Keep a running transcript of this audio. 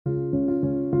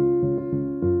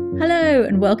Hello,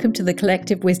 and welcome to the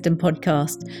Collective Wisdom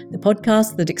Podcast, the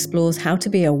podcast that explores how to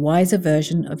be a wiser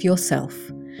version of yourself.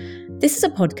 This is a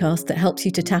podcast that helps you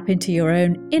to tap into your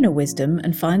own inner wisdom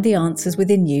and find the answers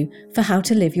within you for how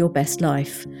to live your best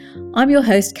life. I'm your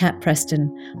host, Kat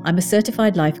Preston. I'm a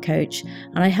certified life coach,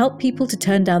 and I help people to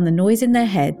turn down the noise in their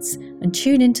heads and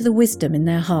tune into the wisdom in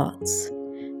their hearts.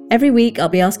 Every week, I'll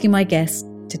be asking my guests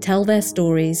to tell their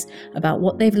stories about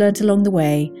what they've learnt along the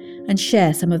way and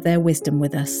share some of their wisdom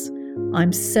with us.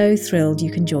 I'm so thrilled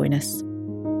you can join us.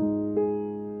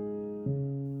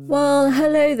 Well,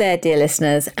 hello there, dear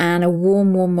listeners, and a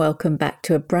warm welcome back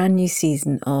to a brand new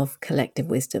season of Collective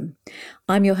Wisdom.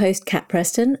 I'm your host, Kat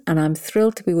Preston, and I'm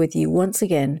thrilled to be with you once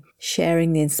again,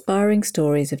 sharing the inspiring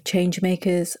stories of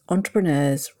changemakers,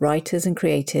 entrepreneurs, writers, and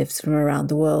creatives from around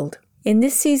the world. In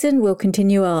this season, we'll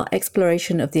continue our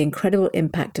exploration of the incredible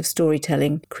impact of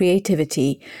storytelling,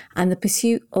 creativity, and the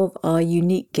pursuit of our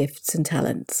unique gifts and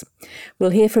talents. We'll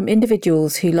hear from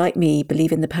individuals who, like me,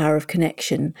 believe in the power of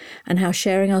connection and how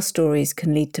sharing our stories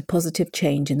can lead to positive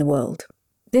change in the world.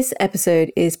 This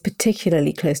episode is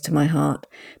particularly close to my heart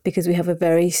because we have a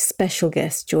very special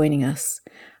guest joining us,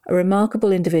 a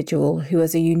remarkable individual who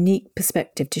has a unique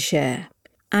perspective to share.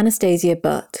 Anastasia,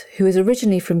 who is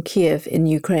originally from Kiev in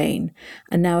Ukraine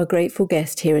and now a grateful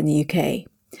guest here in the UK.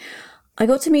 I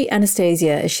got to meet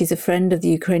Anastasia as she's a friend of the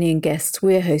Ukrainian guests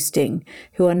we're hosting,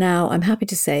 who are now, I'm happy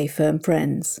to say, firm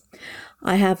friends.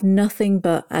 I have nothing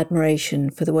but admiration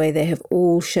for the way they have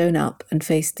all shown up and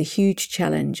faced the huge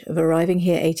challenge of arriving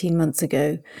here 18 months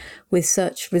ago with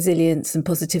such resilience and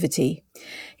positivity.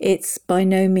 It's by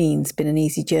no means been an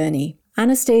easy journey.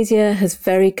 Anastasia has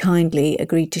very kindly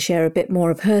agreed to share a bit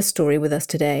more of her story with us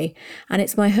today, and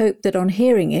it's my hope that on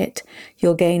hearing it,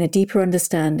 you'll gain a deeper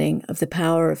understanding of the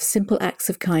power of simple acts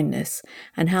of kindness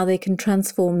and how they can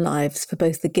transform lives for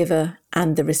both the giver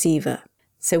and the receiver.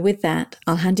 So with that,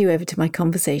 I'll hand you over to my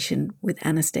conversation with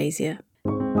Anastasia.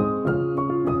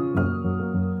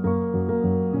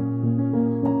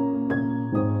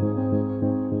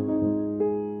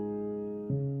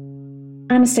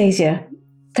 Anastasia,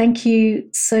 thank you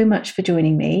so much for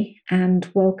joining me and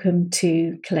welcome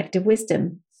to Collective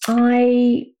Wisdom.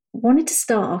 I wanted to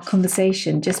start our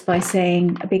conversation just by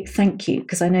saying a big thank you,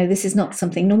 because I know this is not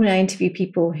something, normally I interview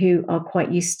people who are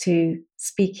quite used to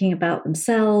speaking about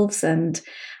themselves, and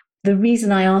the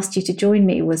reason I asked you to join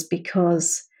me was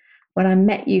because when I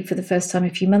met you for the first time a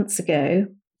few months ago,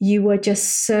 you were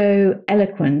just so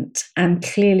eloquent and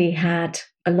clearly had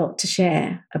a lot to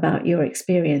share about your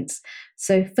experience.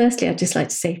 So firstly, I'd just like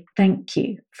to say thank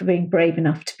you for being brave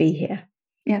enough to be here.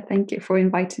 Yeah, thank you for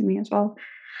inviting me as well.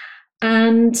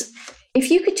 And if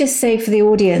you could just say for the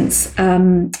audience,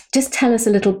 just tell us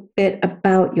a little bit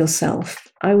about yourself.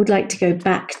 I would like to go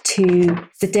back to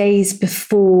the days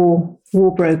before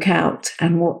war broke out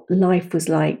and what life was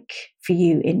like for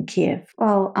you in Kiev.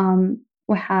 Well,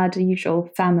 we had a usual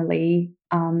family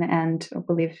and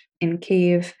we live in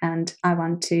Kiev, and I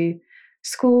went to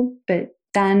school, but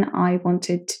then I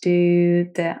wanted to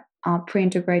do the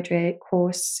pre-undergraduate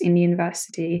course in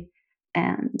university,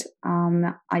 and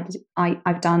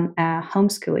I've done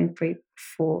homeschooling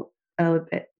for a little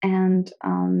bit, and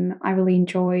I really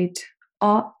enjoyed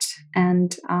art,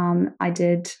 and I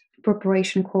did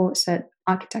preparation course at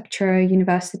architecture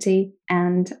university,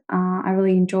 and I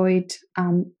really enjoyed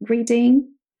reading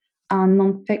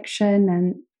nonfiction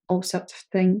and all sorts of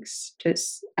things,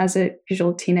 just as a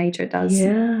usual teenager does.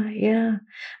 Yeah.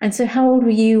 And so how old were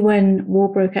you when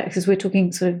war broke out? Because we're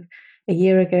talking sort of a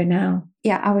year ago now.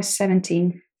 Yeah, I was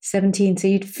 17. 17. So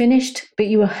you'd finished, but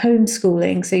you were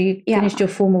homeschooling. So you finished your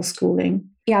formal schooling.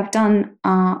 Yeah, I've done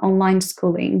online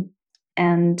schooling,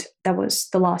 and that was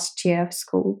the last year of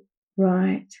school.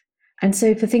 Right. And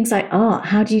so for things like art,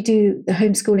 how do you do the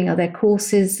homeschooling? Are there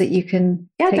courses that you can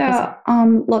take? Yeah, there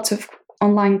are lots of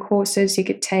online courses you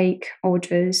could take, or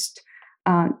just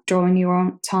draw in your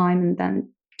own time, and then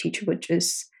teacher would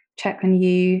just check on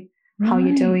you, how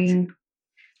you're doing.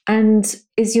 And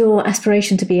is your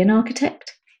aspiration to be an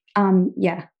architect?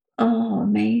 Yeah. Oh,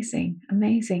 amazing.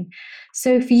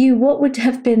 So for you, what would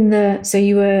have been so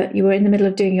you were in the middle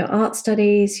of doing your art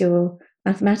studies, your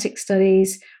mathematics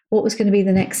studies. What was going to be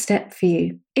the next step for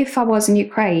you? If I was in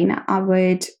Ukraine, I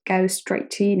would go straight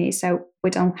to uni. So we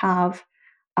don't have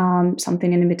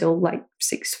something in the middle like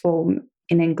sixth form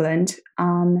in England.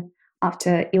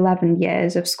 After 11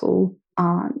 years of school,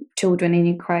 children in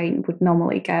Ukraine would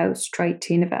normally go straight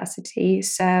to university.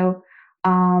 So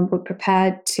we're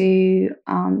prepared to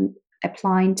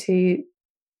apply to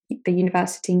the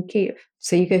university in Kiev.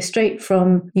 So you go straight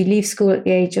you leave school at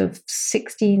the age of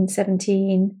 16,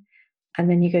 17, and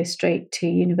then you go straight to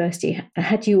university.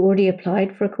 Had you already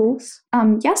applied for a course?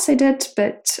 Yes, I did,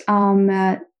 but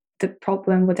the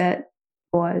problem with it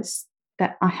was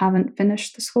that I haven't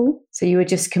finished the school. So you were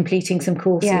just completing some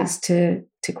courses to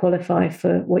qualify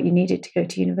for what you needed to go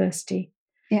to university.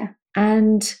 Yeah.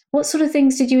 And what sort of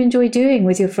things did you enjoy doing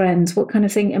with your friends? What kind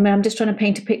of thing? I mean, I'm just trying to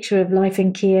paint a picture of life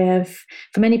in Kiev.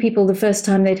 For many people, the first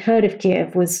time they'd heard of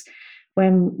Kiev was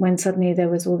when suddenly there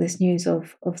was all this news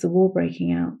of the war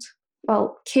breaking out.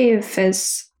 Well, Kiev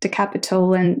is the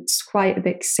capital, and it's quite a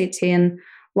big city, and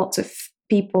lots of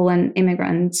people and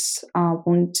immigrants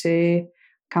want to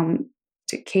come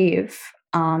to Kiev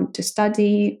to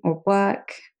study or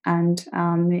work. And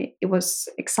it was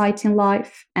exciting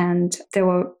life, and there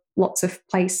were lots of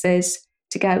places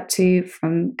to go to,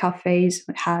 from cafes.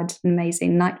 We had an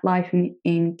amazing nightlife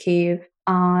in Kiev.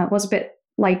 It was a bit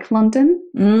like London,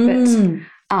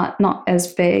 but not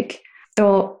as big. There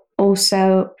were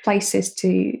also places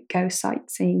to go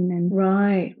sightseeing and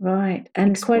right,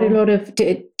 and explore. quite a lot of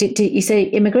did you say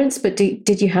immigrants? But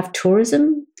did you have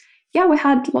tourism? Yeah, we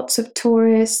had lots of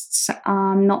tourists,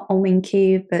 not only in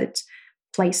Kiev, but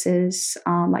places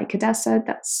like Odessa.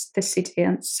 That's the city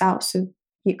in the south of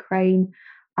Ukraine,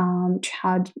 which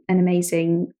had an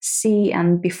amazing sea.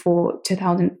 And before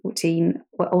 2014,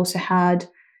 we also had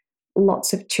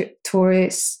lots of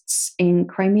tourists in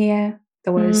Crimea.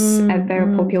 There was a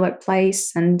very popular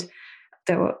place, and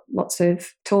there were lots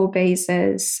of tour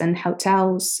bases and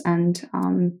hotels, and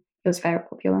it was very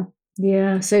popular.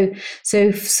 Yeah, so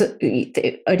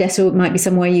Odessa might be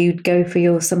somewhere you'd go for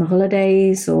your summer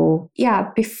holidays, or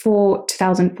before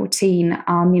 2014, me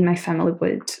and my family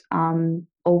would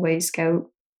always go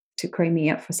to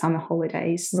Crimea for summer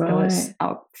holidays. Right. That was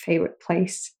our favorite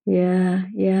place.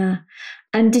 Yeah.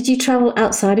 And did you travel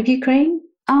outside of Ukraine?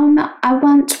 I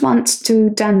went once to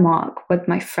Denmark with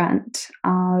my friend,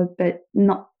 but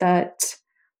not that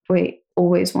we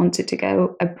always wanted to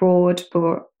go abroad. We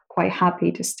were quite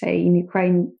happy to stay in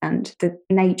Ukraine, and the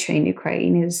nature in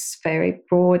Ukraine is very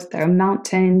broad. There are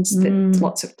mountains,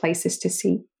 lots of places to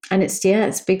see. And it's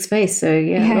big space, so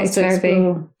lots it's to very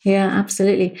explore. big. Yeah,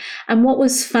 absolutely. And what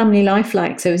was family life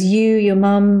like? So it was you, your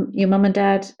mum and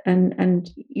dad, and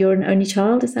you're an only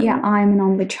child, is that right? I'm an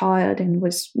only child, and it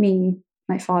was me,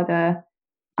 my father,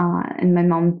 and my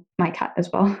mum, my cat as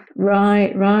well.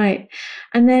 Right.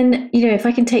 And then, if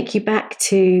I can take you back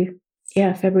to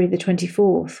February the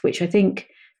 24th, which I think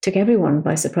took everyone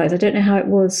by surprise. I don't know how it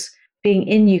was being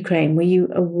in Ukraine. Were you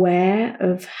aware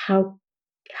of how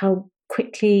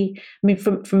quickly? I mean,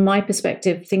 from my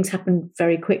perspective, things happened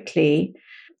very quickly.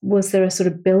 Was there a sort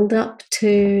of build up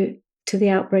to the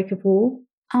outbreak of war?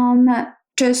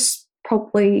 Just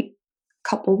probably a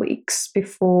couple of weeks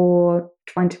before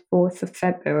 24th of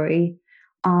February,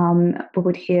 we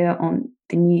would hear on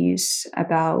the news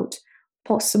about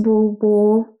possible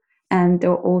war, and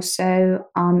there were also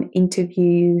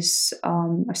interviews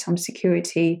of some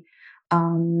security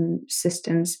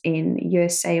systems in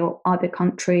USA or other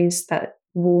countries that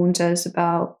warned us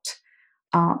about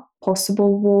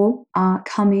possible war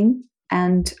coming,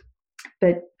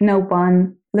 but no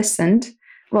one listened.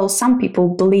 Well, some people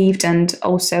believed, and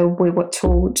also we were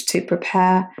told to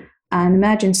prepare an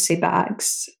emergency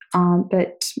bags,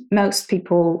 but most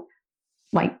people,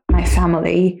 like my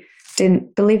family,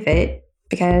 didn't believe it,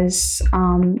 because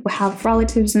we have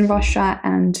relatives in Russia,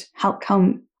 and how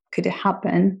come could it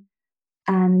happen?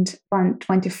 And when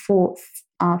 24th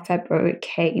February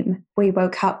came, we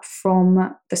woke up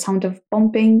from the sound of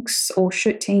bombings or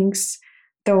shootings.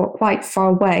 They were quite far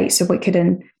away, so we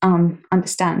couldn't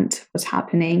understand what's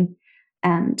happening.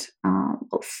 And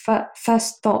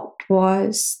first thought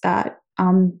was that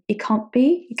it couldn't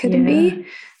be.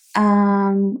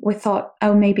 We thought,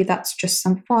 oh, maybe that's just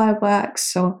some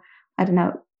fireworks, or I don't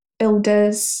know,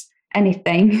 builders,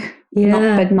 anything,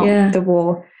 but not the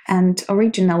war. And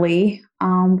originally,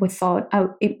 we thought,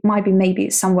 oh, it might be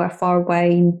maybe somewhere far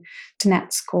away in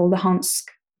Donetsk or Luhansk,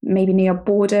 maybe near a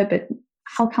border, but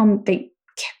how come they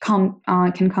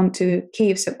can come to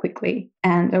Kiev so quickly?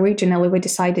 And originally, we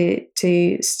decided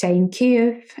to stay in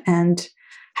Kiev and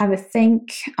have a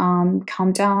think,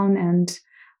 calm down.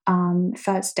 And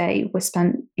first day we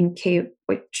spent in Kiev,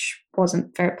 which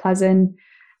wasn't very pleasant,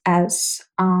 as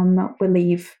we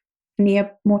live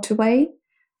near motorway,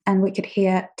 and we could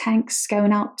hear tanks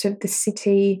going out of the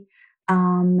city,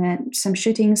 and some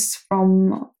shootings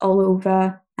from all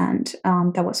over, and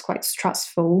that was quite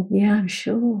stressful. Yeah, I'm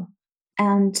sure.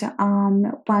 And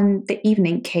when the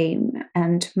evening came,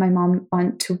 and my mom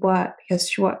went to work because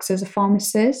she works as a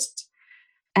pharmacist,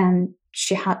 and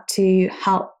she had to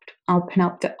help open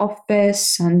up the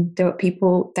office, and there were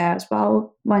people there as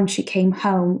well. When she came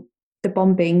home, the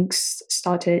bombings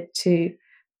started to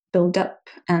build up,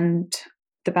 and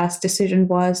the best decision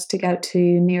was to go to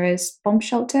nearest bomb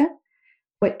shelter,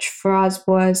 which for us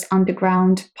was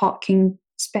underground parking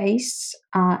space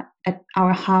at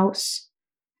our house,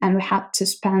 and we had to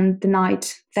spend the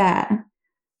night there.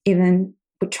 Even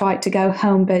we tried to go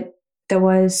home, but there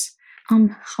was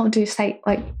how do you say,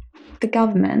 like, the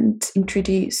government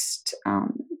introduced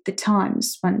the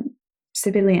times when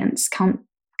civilians can't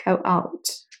go out.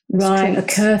 Right, a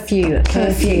curfew.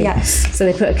 Yes. So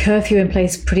they put a curfew in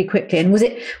place pretty quickly. And was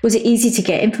it easy to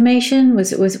get information? Was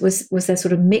there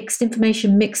sort of mixed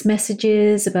information, mixed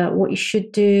messages about what you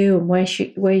should do and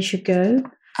where you should go?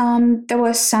 There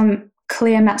were some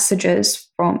clear messages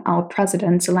from our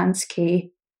president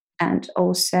Zelensky, and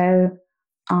also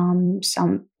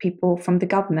some people from the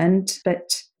government.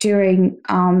 But during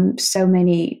so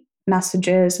many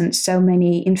messages and so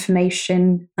many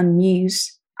information and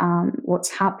news,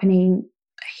 what's happening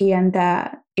here and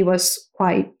there, it was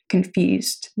quite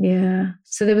confused. Yeah.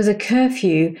 So there was a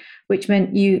curfew, which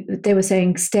meant they were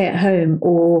saying stay at home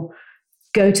or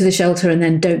go to the shelter and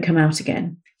then don't come out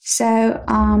again. So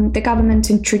the government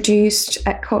introduced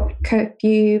a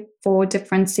curfew for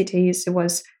different cities. It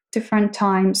was different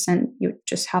times, and you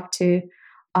just have to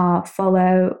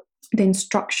follow the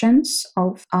instructions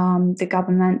of the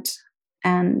government.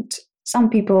 And some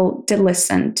people did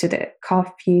listen to the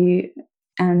curfew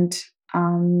and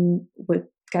would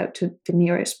go to the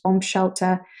nearest bomb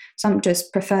shelter. Some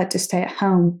just preferred to stay at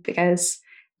home because,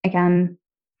 again,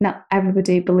 not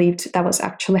everybody believed that was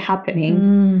actually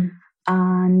happening.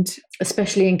 And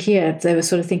especially in Kiev, they were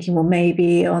sort of thinking, well,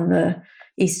 maybe on the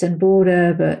eastern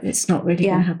border, but it's not really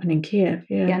going to happen in Kiev.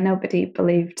 Yeah, nobody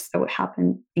believed that would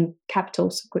happen in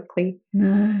capital so quickly.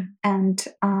 No. And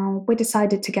we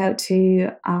decided to go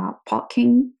to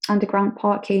underground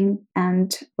parking,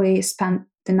 and we spent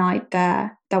the night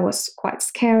there. That was quite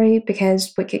scary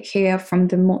because we could hear from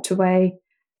the motorway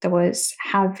there was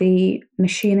heavy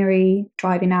machinery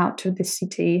driving out of the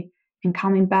city and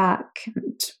coming back,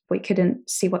 and we couldn't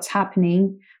see what's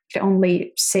happening. We could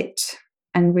only sit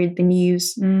and read the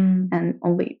news and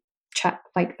only chat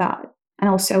like that. And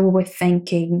also we were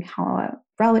thinking how our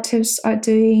relatives are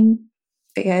doing,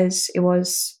 because it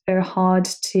was very hard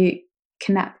to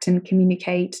connect and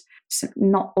communicate. So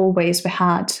not always we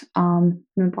had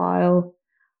mobile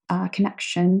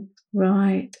connection.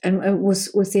 Right. And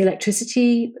was the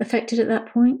electricity affected at that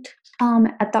point?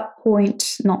 At that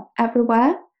point, not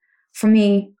everywhere. For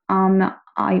me, I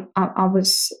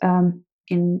was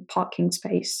in parking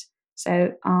space,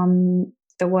 so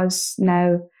there was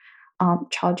no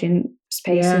charging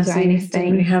spaces or anything.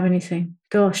 Didn't really have anything.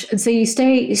 Gosh. And so you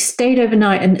stayed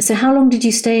overnight. And so how long did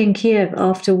you stay in Kiev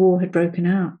after war had broken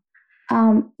out?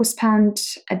 We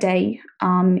spent a day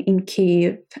in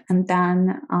Kiev, and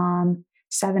then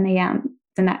 7 a.m.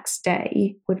 the next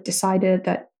day, we've decided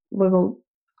that we will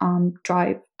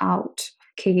drive out of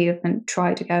Kiev and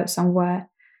try to go somewhere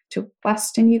to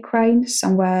Western Ukraine,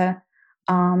 somewhere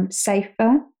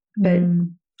safer. But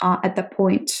at that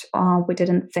point, we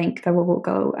didn't think that we will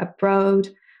go abroad,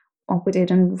 or we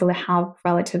didn't really have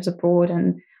relatives abroad,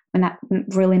 and we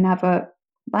really never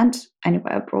went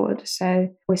anywhere abroad. So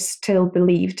we still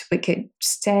believed we could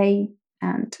stay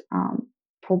and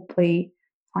probably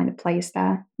find a place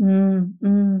there.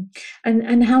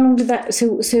 And how long did that?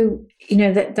 So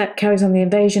that carries on. The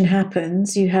invasion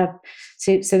happens. You have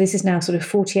so this is now sort of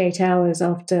 48 hours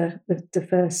after the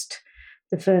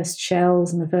first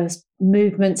shells and the first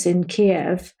movements in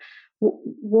Kiev.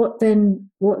 What then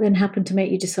happened to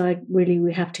make you decide, really,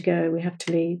 we have to go, we have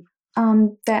to leave?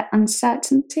 The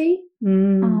uncertainty,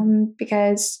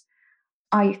 because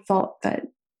I thought that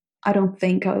I don't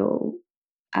think I will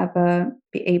ever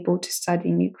be able to study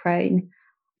in Ukraine.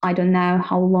 I don't know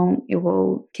how long it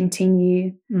will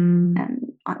continue,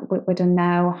 and we don't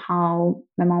know how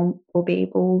my mom will be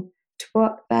able to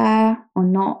work there or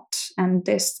not. And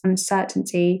this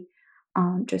uncertainty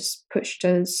just pushed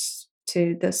us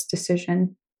to this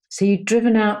decision. So you'd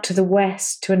driven out to the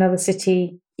west, to another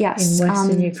city. Yes, in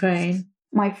western Ukraine.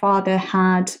 My father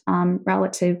had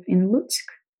relative in Lutsk,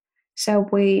 so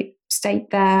we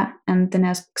stayed there, and the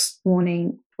next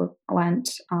morning we went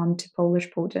to Polish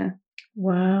border.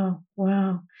 Wow.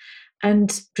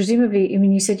 And presumably, I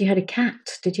mean, you said you had a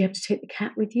cat. Did you have to take the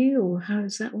cat with you, or how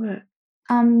does that work?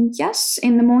 Yes,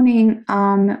 in the morning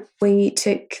we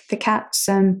took the cat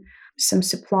some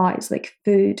supplies like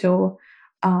food or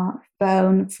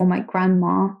phone for my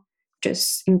grandma,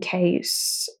 just in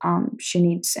case she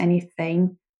needs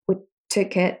anything. We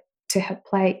took it to her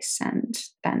place and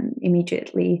then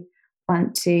immediately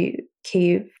went to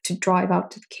Kiev to drive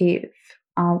out to Kiev,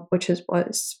 which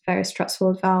was very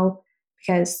stressful as well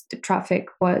because the traffic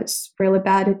was really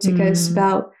bad. It took us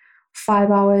about 5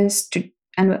 hours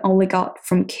and we only got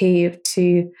from Kiev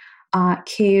to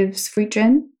Kiev's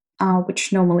region,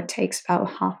 which normally takes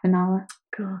about half an hour.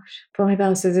 Gosh, 5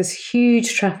 hours. So this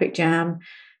huge traffic jam.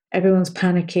 Everyone's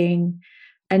panicking.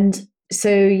 And so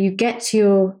you get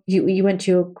to you went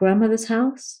to your grandmother's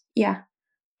house? Yeah.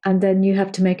 And then you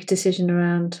have to make a decision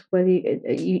around whether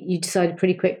you decided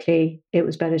pretty quickly it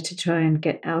was better to try and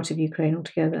get out of Ukraine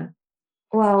altogether.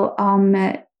 Well,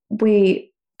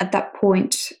 we at that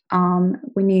point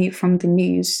we knew from the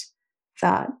news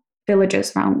that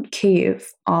villages around Kiev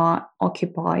are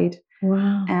occupied.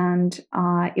 Wow. And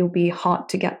it will be hard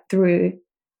to get through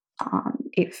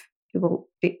if we will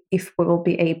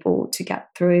be able to get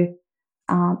through.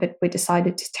 But we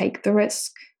decided to take the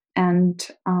risk. And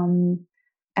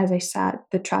as I said,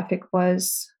 the traffic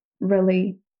was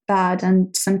really bad,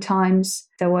 and sometimes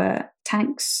there were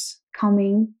tanks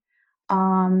coming.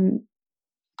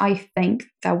 I think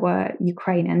there were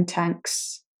Ukrainian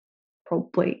tanks,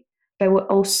 probably. They were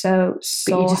also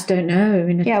But you just don't know. I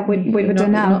mean, we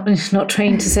don't know. Not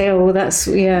trained to say, oh, that's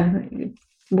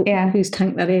whose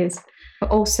tank that is. But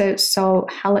also saw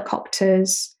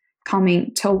helicopters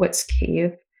coming towards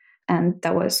Kiev, and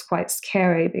that was quite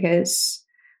scary because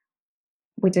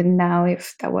we didn't know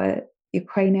if they were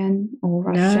Ukrainian or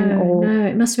Russian. No,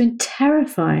 it must have been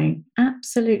terrifying,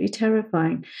 absolutely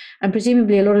terrifying. And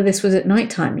presumably a lot of this was at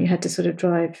nighttime. You had to sort of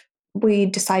drive. We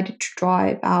decided to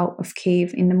drive out of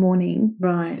Kiev in the morning,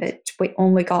 right? But we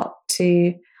only got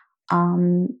to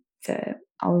our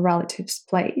relative's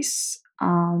place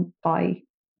by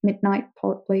midnight,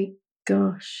 probably.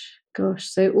 Gosh.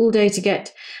 So all day to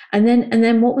get, and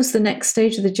then what was the next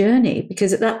stage of the journey?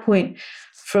 Because at that point,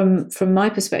 from my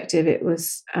perspective, it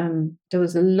was there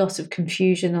was a lot of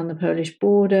confusion on the Polish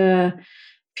border.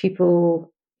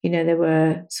 People, there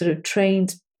were sort of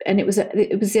trains, and it was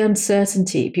the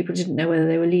uncertainty. People didn't know whether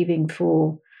they were leaving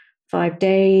for 5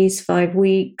 days, 5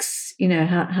 weeks.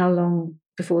 How long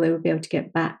before they would be able to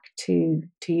get back to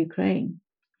Ukraine.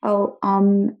 Well,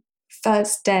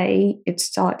 first day it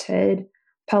started,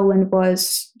 Poland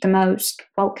was the most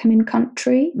welcoming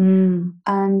country,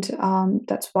 and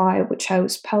that's why we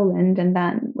chose Poland, and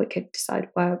then we could decide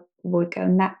where we would go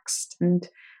next and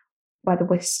whether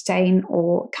we're staying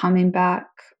or coming back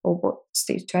or what the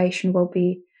situation will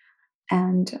be.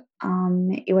 And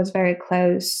it was very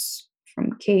close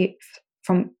from Kiev,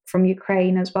 from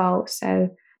Ukraine as well, so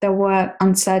there were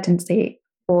uncertainty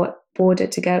what border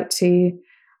to go to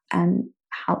and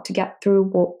how to get through,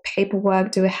 what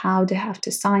paperwork do we have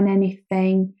to sign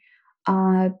anything,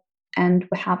 and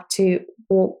we have to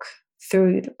walk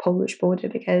through the Polish border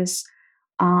because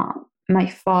my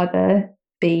father,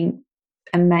 being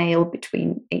a male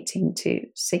between 18 to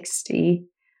 60,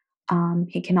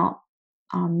 he cannot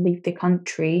leave the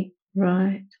country.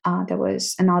 Right. There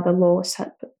was another law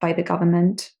set by the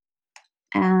government,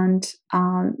 and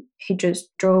he just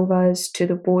drove us to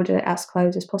the border as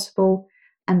close as possible.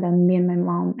 And then me and my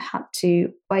mom had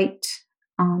to wait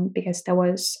because there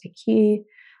was a queue.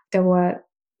 There were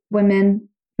women,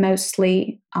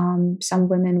 mostly some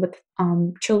women with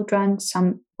children,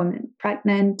 some women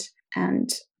pregnant.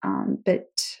 And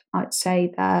but I'd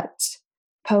say that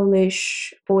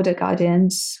Polish border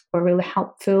guardians were really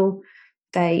helpful.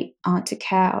 They took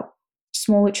care of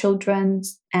smaller children,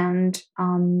 and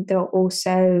there were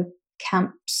also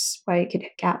camps where you could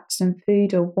get some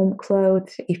food or warm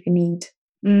clothes if you need.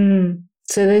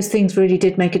 So those things really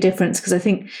did make a difference, because I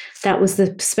think that was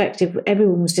the perspective.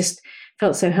 Everyone was just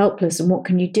felt so helpless, and what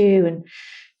can you do? And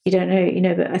you don't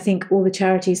know, but I think all the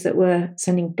charities that were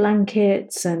sending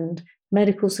blankets and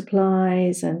medical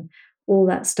supplies and all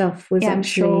that stuff was I'm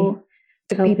sure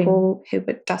the helping. People who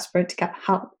were desperate to get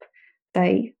help,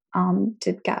 they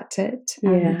did get it.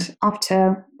 Yeah. And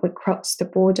after we crossed the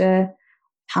border,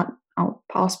 had our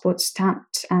passports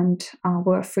stamped, and we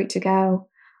were free to go.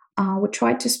 We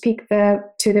tried to speak to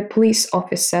the police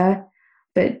officer,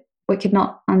 but we could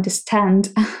not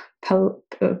understand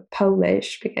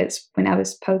Polish because we never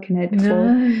spoken it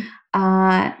before. No.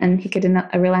 And he couldn't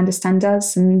really understand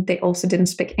us, and they also didn't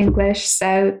speak English.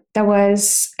 So there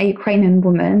was a Ukrainian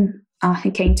woman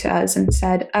who came to us and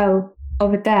said, "Oh,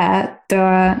 over there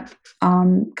are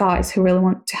guys who really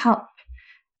want to help."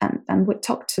 And we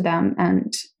talked to them,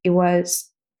 and it was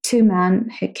 2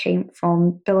 men who came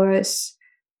from Belarus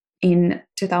in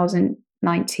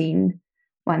 2019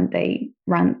 when they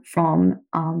ran from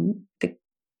the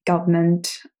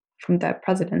government, from their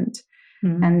president.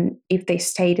 And if they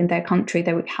stayed in their country,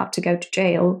 they would have to go to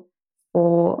jail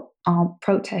for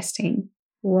protesting.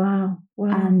 Wow.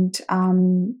 And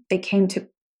they came to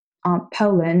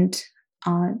Poland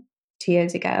 2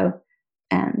 years ago.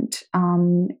 And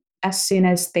as soon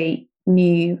as they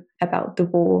knew about the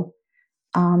war,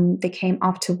 they came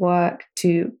after work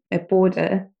to a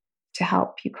border to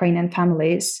help Ukrainian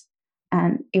families.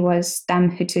 And it was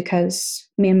them who took us,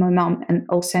 me and my mum, and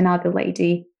also another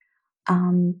lady,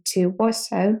 to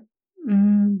Warsaw.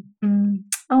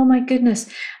 Oh my goodness!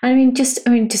 I mean, just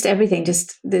everything.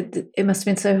 Just it must have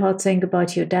been so hard saying goodbye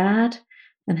to your dad,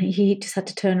 and he just had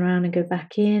to turn around and go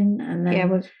back in, and then It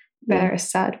was very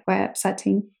sad, very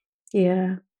upsetting.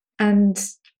 Yeah, and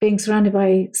being surrounded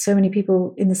by so many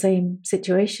people in the same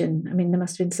situation. I mean, there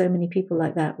must have been so many people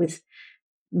like that, with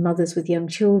mothers with young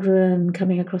children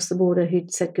coming across the border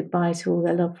who'd said goodbye to all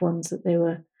their loved ones that they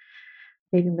were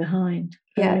leaving behind.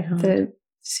 Very hard. The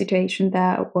situation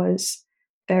there was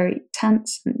very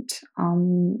tense,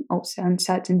 and also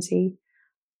uncertainty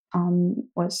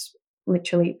was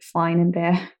literally flying in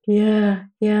there. Yeah,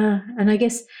 and I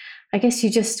guess you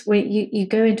just you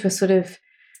go into a sort of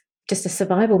just a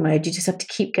survival mode. You just have to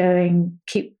keep going,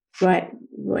 right.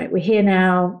 We're here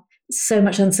now. So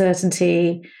much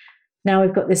uncertainty. Now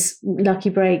we've got this lucky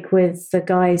break with the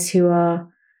guys who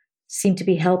seem to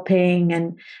be helping.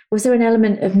 And was there an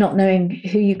element of not knowing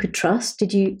who you could trust?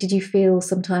 Did you feel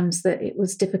sometimes that it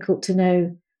was difficult to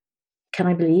know, can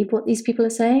I believe what these people are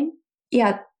saying?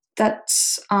 Yeah, that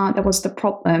was the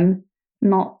problem.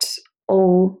 Not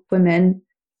all women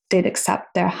did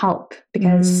accept their help,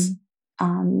 because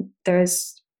there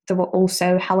were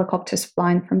also helicopters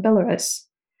flying from Belarus,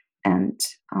 and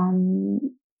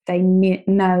they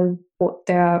know what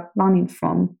they're running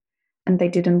from, and they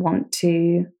didn't want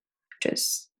to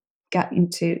just get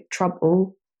into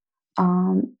trouble.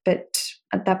 But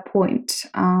at that point,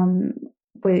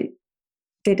 we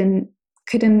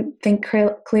couldn't think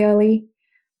clearly.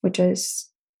 We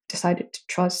just decided to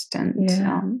trust, and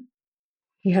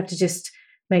you have to just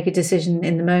make a decision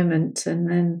in the moment and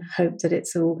then hope that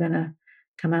it's all going to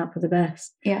come out for the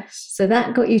best. Yes. So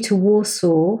that got you to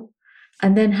Warsaw,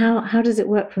 and then how does it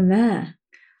work from there?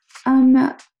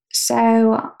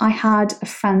 So I had a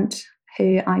friend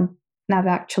who I never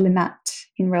actually met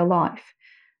in real life,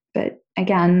 but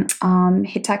again,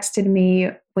 he texted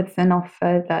me with an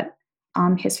offer that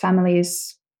his family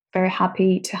is very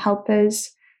happy to help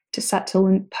us to settle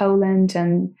in Poland,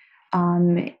 and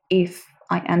if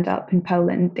I end up in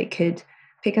Poland, they could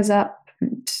pick us up,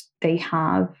 and they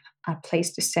have a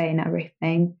place to stay and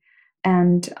everything.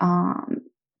 And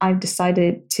I've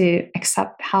decided to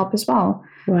accept help as well.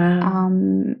 Wow.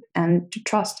 And to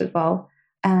trust as well.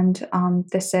 And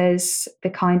this is the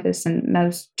kindest and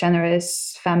most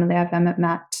generous family I've ever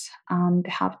met. They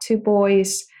have 2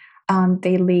 boys.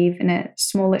 They live in a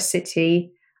smaller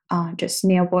city just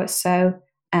near Warsaw.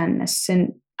 And as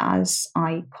soon as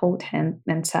I called him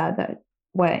and said that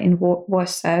we're in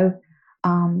Warsaw,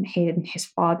 he and his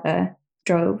father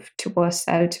drove to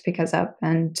Warsaw to pick us up,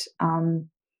 and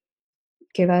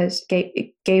gave us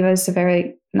a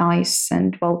very nice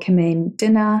and welcoming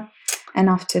dinner. And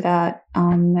after that,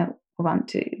 we went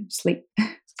to sleep.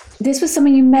 This was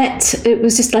someone you met. It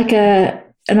was just like an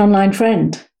online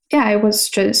friend. Yeah, it was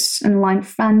just an online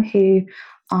friend who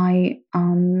I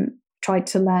tried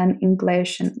to learn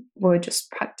English, and we were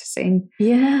just practicing.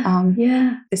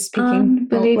 The speaking.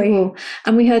 Unbelievable.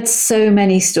 And we heard so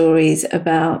many stories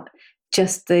about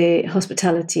just the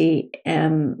hospitality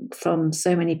from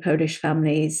so many Polish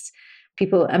families.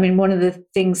 People, I mean, one of the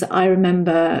things that I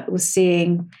remember was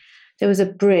seeing, there was a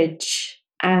bridge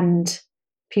and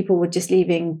people were just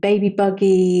leaving baby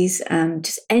buggies and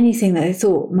just anything that they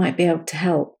thought might be able to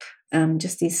help.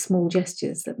 Just these small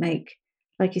gestures that make,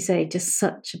 like you say, just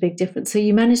such a big difference. So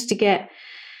you managed to get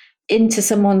into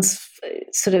someone's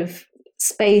sort of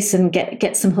space and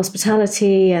get some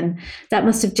hospitality, and that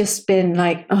must have just been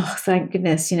like, oh, thank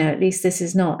goodness, at least this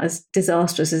is not as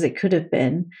disastrous as it could have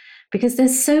been, because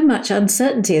there's so much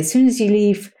uncertainty as soon as you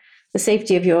leave the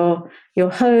safety of your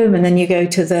home, and then you go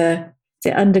to the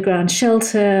underground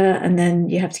shelter, and then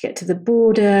you have to get to the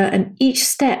border, and each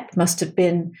step must have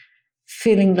been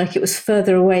feeling like it was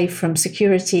further away from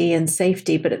security and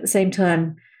safety, but at the same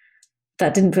time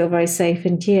that didn't feel very safe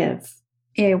in Kiev.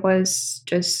 It was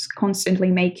just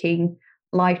constantly making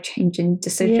life-changing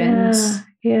decisions.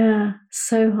 Yeah,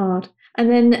 so hard. And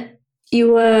then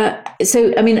you were, I was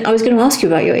going to ask you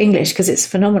about your English, because it's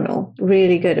phenomenal,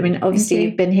 really good. I mean, obviously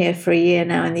you've been here for a year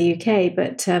now in the UK,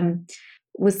 but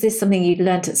was this something you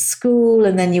learnt at school,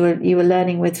 and then you were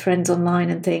learning with friends online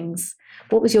and things?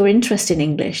 What was your interest in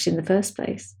English in the first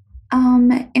place?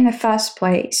 In the first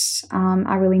place,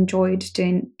 I really enjoyed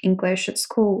doing English at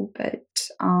school, but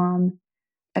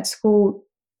at school,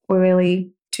 we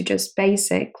really to just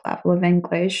basic level of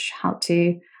English, how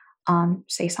to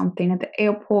say something at the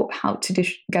airport, how to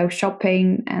go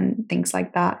shopping, and things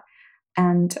like that.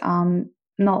 And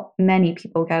not many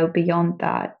people go beyond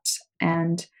that.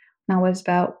 And when I was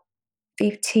about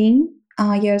 15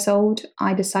 years old,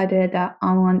 I decided that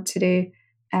I want to do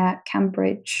a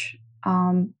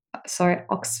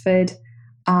Oxford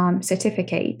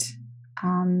certificate,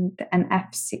 an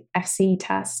FC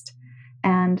test.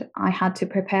 And I had to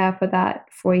prepare for that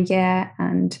for a year,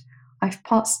 and I've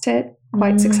passed it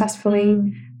quite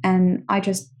successfully. And I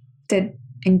just did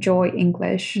enjoy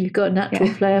English. You've got a natural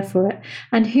flair for it.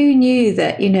 And who knew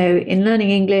that, in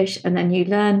learning English, and then you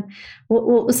learn, what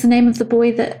was the name of the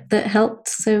boy that helped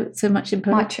so much in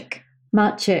Poland?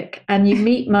 Maciek. And you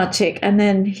meet Maciek, and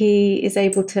then he is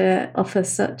able to offer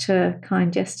such a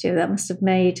kind gesture. That must have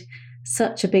made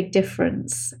such a big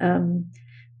difference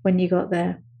when you got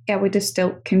there. Yeah, we just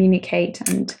still communicate.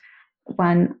 And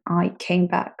when I came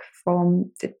back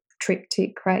from the trip to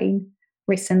Ukraine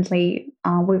recently,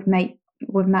 we've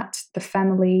met the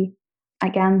family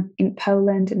again in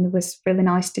Poland, and it was really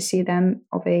nice to see them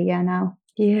over a year now.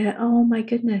 Yeah. Oh my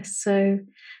goodness. So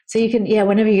you can,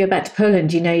 whenever you go back to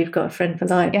Poland, you've got a friend for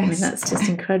life. Yes. I mean, that's just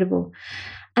incredible.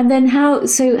 And then how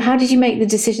did you make the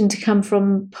decision to come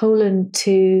from Poland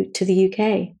to the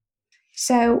UK?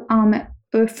 So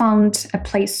we found a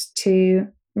place to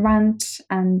rent,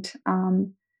 and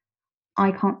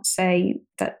I can't say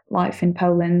that life in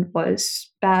Poland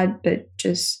was bad, but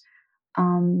just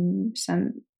some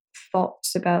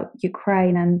thoughts about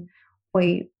Ukraine, and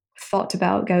we thought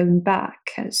about going back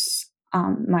as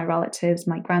my relatives,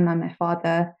 my grandma, my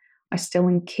father are still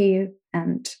in Kiev,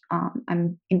 and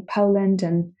I'm in Poland,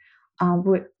 and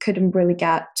we couldn't really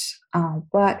get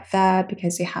work there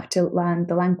because you have to learn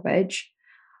the language.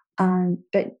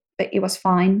 But it was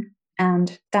fine.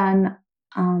 And then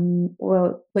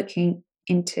we're looking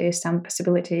into some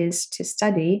possibilities to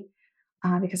study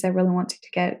because I really wanted to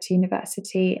go to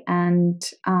university. And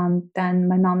then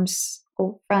my mom's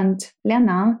old friend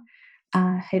Lena,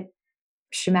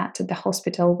 she met at the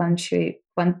hospital when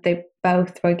they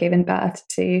both were given birth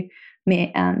to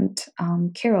me and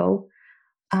Kirill.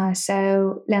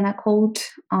 So Lena called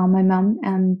my mum,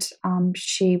 and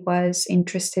she was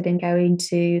interested in going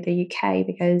to the UK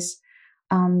because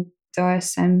there are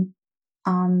some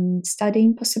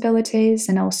studying possibilities,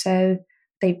 and also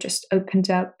they've just opened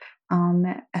up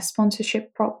a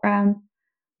sponsorship program,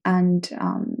 and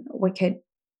we could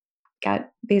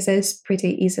get visas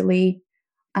pretty easily.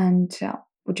 And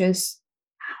we just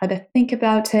had to think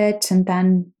about it, and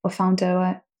then we found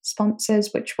our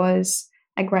sponsors, which was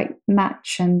a great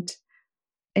match, and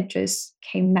it just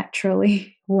came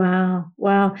naturally. Wow.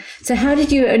 So how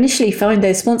did you initially find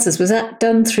those sponsors? Was that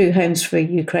done through Homes for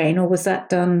Ukraine, or was that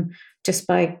done just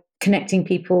by connecting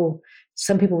people?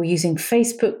 Some people were using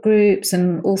Facebook groups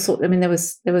and all sorts. I mean, there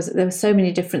were so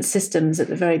many different systems at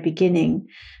the very beginning,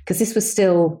 because this was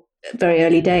still very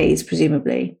early days,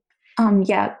 presumably.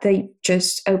 Yeah, they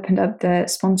just opened up the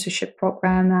sponsorship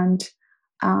program,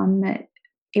 and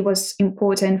it was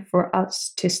important for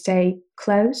us to stay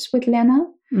close with Lena,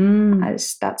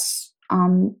 as that's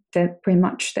pretty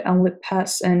much the only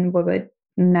person we would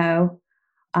know,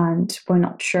 and we're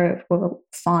not sure if we will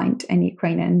find any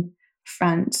Ukrainian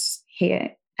friends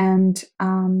here. And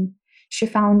she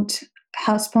found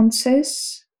her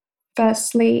sponsors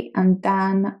firstly, and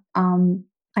then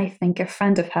I think a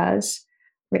friend of hers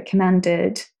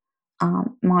recommended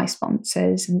my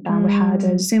sponsors, and then we had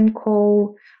a Zoom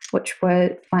call, which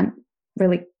went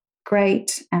really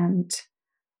great, and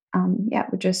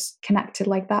we just connected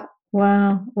like that.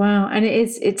 Wow. And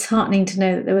it's heartening to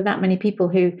know that there were that many people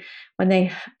who, when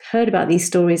they heard about these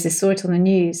stories, they saw it on the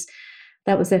news,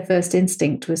 that was their first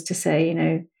instinct, was to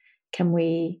say, can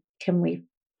we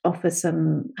offer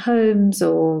some homes,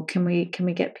 or can we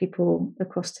get people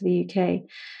across to the UK?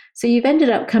 So you've ended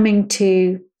up coming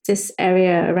to this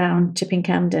area around Chipping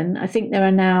Campden. I think there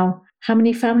are now, how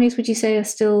many families would you say are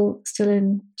still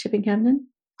in Chipping Campden?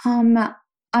 I'm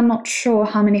not sure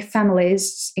how many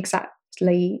families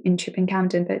exactly in Chipping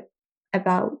Campden, but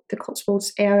about the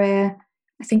Cotswolds area,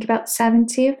 I think about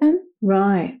 70 of them.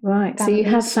 Right. Families. So you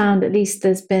have found at least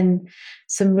there's been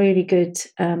some really good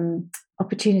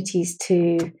opportunities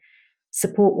to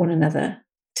support one another,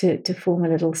 to form a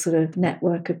little sort of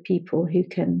network of people who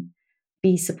can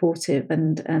be supportive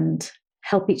and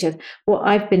help each other. What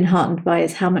I've been heartened by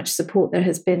is how much support there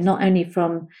has been, not only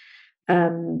from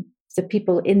the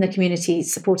people in the community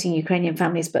supporting Ukrainian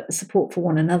families, but the support for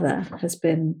one another has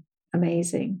been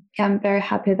amazing. Yeah, I'm very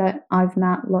happy that I've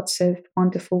met lots of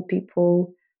wonderful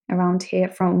people around here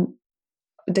from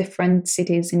different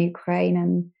cities in Ukraine,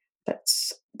 and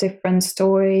that's different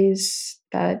stories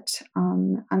that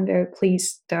I'm very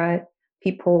pleased there are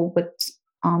people with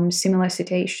similar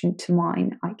situation to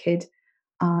mine I could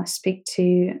speak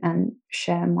to and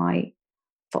share my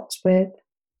thoughts with.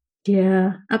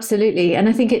 Yeah, absolutely. And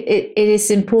I think it is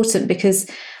important because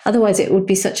otherwise it would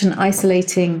be such an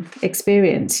isolating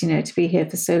experience, to be here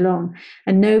for so long.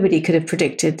 And nobody could have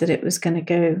predicted that it was going to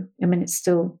go. I mean, it's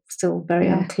still very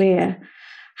Yeah. unclear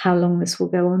how long this will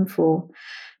go on for.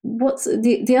 What's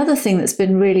the other thing that's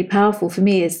been really powerful for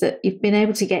me is that you've been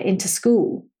able to get into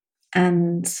school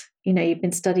and you've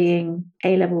been studying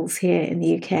A levels here in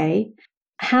the UK.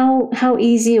 How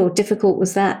easy or difficult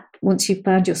was that once you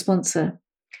found your sponsor?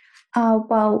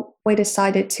 Well, we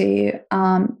decided to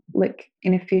look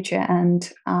in the future,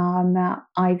 and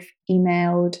I've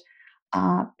emailed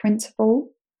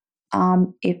principal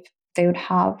if they would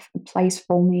have a place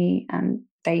for me, and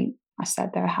I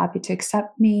said they're happy to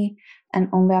accept me. And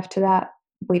only after that,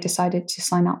 we decided to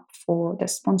sign up for the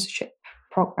sponsorship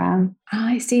program.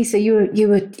 I see. So you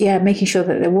were yeah making sure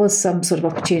that there was some sort of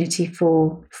opportunity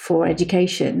for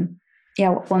education.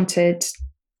 Yeah, wanted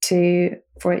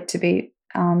for it to be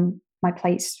my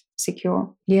place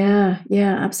secure. Yeah,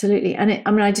 absolutely. And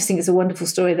I just think it's a wonderful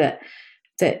story that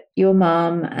your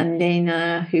mum and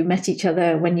Lena, who met each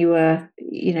other when you were,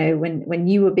 when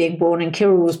you were being born and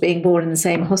Kirill was being born in the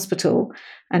same hospital,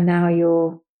 and now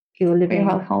you're living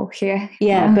all here.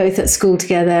 Yeah, both at school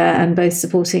together and both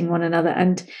supporting one another.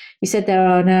 And you said there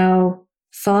are now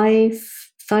five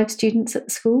students at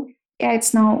the school? Yeah,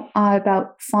 it's now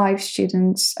about 5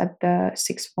 students at the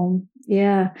sixth form.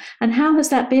 Yeah. And how has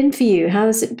that been for you? How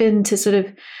has it been to sort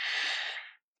of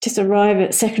just arrive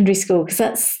at secondary school?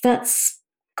 Because that's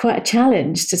quite a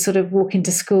challenge to sort of walk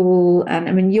into school. And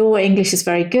I mean, your English is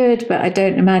very good, but I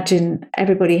don't imagine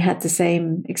everybody had the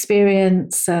same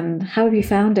experience. And how have you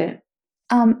found it?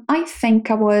 I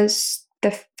think I was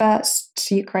the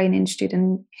first Ukrainian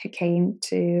student who came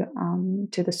to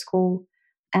the school,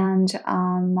 and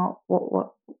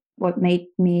what made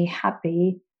me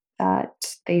happy that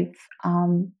they've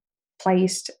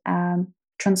placed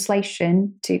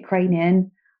translation to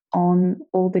Ukrainian on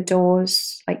all the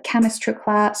doors, like chemistry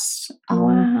class,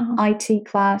 Wow. IT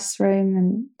classroom,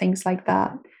 and things like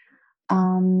that.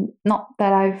 Not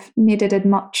that I've needed it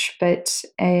much, but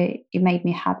it made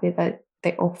me happy that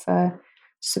they offer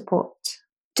support.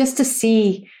 Just to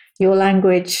see your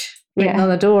language written on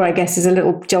the door, I guess, is a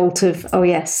little jolt of, oh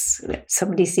yes,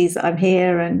 somebody sees that I'm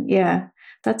here. And yeah,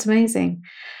 that's amazing.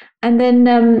 And then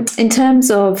in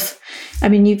terms of, I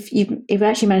mean, you've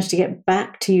actually managed to get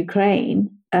back to Ukraine.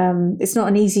 It's not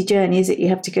an easy journey, is it? You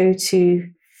have to go to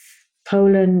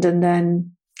Poland and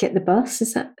then get the bus.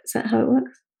 Is that how it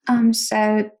works?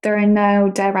 So there are no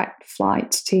direct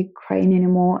flights to Ukraine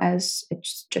anymore, as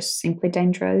it's just simply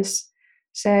dangerous.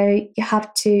 So you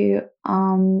have to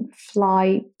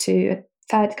fly to a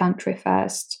third country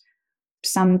first.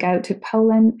 Some go to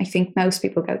Poland. I think most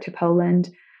people go to Poland,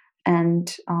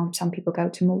 and some people go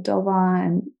to Moldova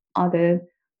and other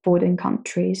bordering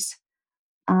countries.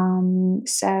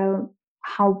 So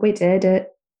how we did it,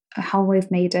 how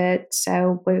we've made it.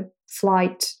 So we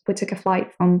took a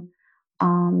flight from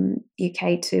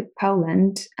UK to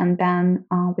Poland, and then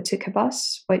we took a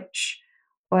bus, which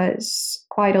was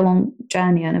quite a long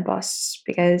journey on a bus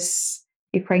because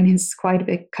Ukraine is quite a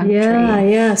big country.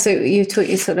 Yeah. So you took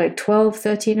sort of like 12,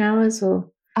 13 hours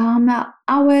or?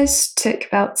 Ours took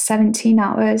about 17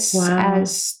 hours. Wow.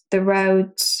 As the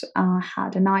roads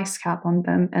had an ice cap on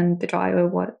them, and the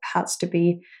driver has to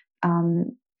be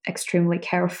extremely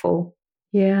careful.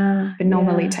 Yeah. But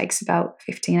normally it takes about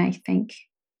 15, I think.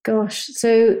 Gosh,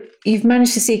 so you've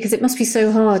managed to see, because it must be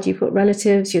so hard. You've got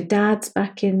relatives, your dad's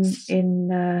back in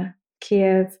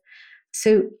Kiev.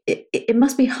 So it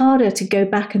must be harder to go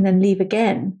back and then leave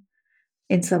again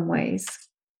in some ways.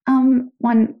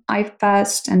 When I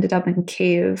first ended up in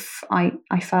Kiev,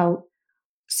 I felt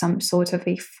some sort of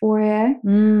euphoria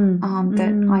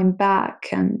that I'm back,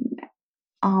 and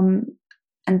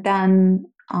then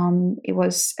it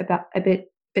was a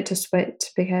bit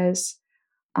bittersweet because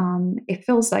it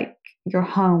feels like your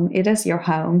home. It is your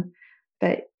home,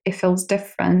 but it feels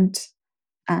different,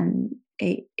 and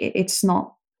it's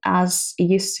not as it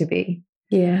used to be.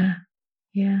 Yeah.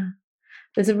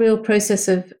 There's a real process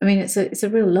of, I mean, it's a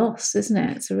real loss, isn't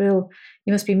it? It's a real,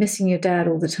 you must be missing your dad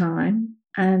all the time,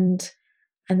 and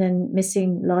then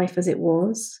missing life as it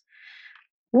was.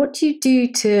 What do you do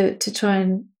to try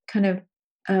and kind of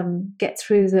get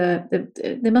through there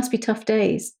must be tough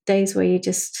days where you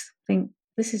just think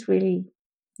this is really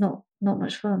not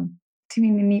much fun. Do you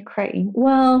mean in Ukraine?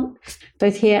 Well,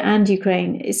 both here and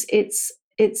Ukraine,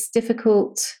 it's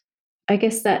difficult. I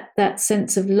guess that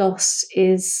sense of loss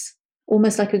is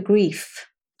almost like a grief.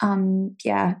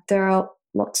 Yeah, there are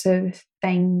lots of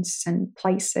things and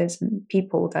places and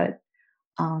people that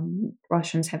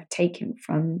Russians have taken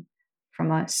from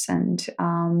us, and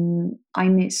I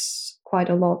miss quite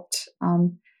a lot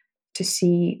to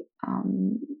see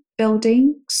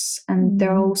buildings, and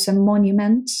there are also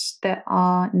monuments that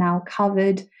are now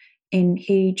covered in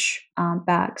huge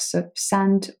bags of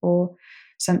sand or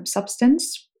some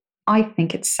substance. I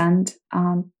think it's sand,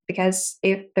 because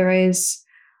if there is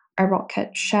a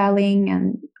rocket shelling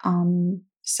and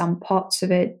some parts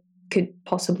of it could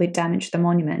possibly damage the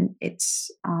monument, it's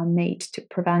made to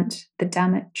prevent the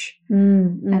damage.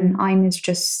 And I miss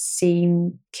just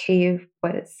seeing Kiev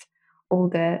with all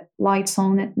the lights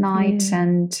on at night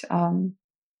and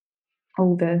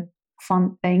all the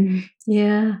fun things.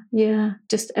 Yeah.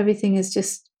 Just everything is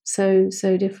just so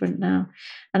different now.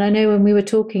 And I know when we were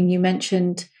talking, you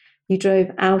mentioned you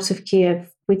drove out of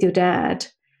Kiev with your dad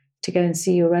to go and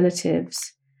see your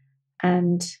relatives,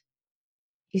 and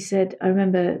you said, I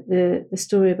remember the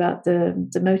story about the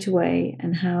motorway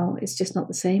and how it's just not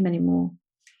the same anymore.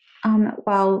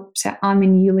 Well, so I'm a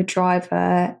newer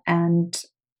driver, and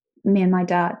me and my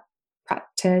dad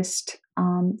practiced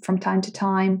from time to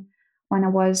time when I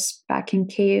was back in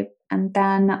Kiev. And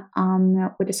then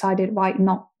we decided, why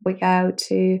not we go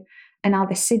to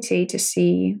another city to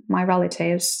see my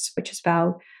relatives, which is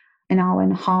about an hour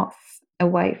and a half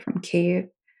away from Kiev.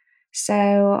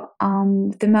 So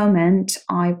the moment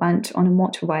I went on a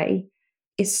motorway,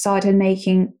 it started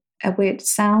making a weird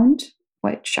sound,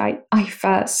 which I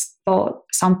first thought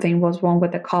something was wrong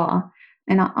with the car.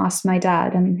 And I asked my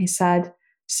dad, and he said,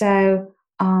 so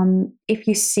if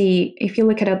you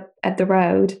look at the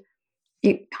road,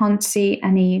 you can't see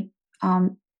any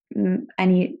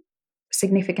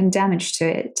significant damage to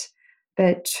it.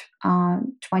 But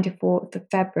 24th of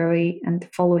February and the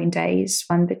following days,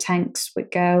 when the tanks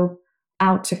would go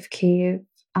out of Kiev,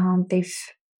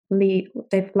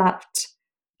 they've left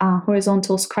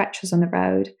horizontal scratches on the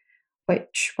road,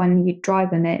 which when you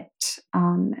drive in it,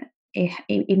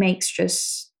 it makes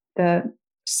just the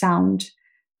sound,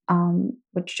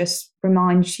 which just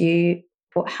reminds you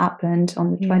what happened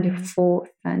on the 24th.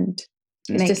 And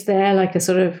it's just there like a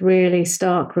sort of really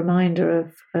stark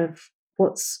reminder of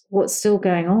what's still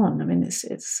going on. I mean,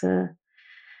 it's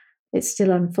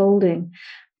still unfolding.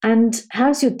 And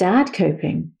how's your dad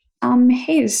coping?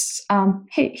 He's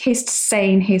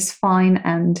saying he's fine,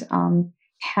 and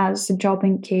has a job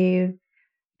in Kiev,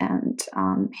 and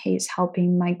he's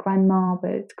helping my grandma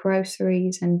with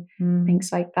groceries and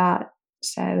things like that.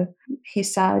 So he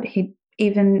said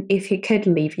even if he could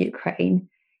leave Ukraine,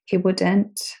 he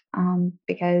wouldn't,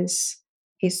 because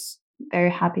he's very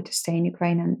happy to stay in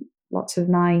Ukraine. And lots of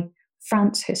my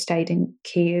friends who stayed in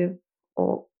Kiev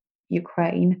or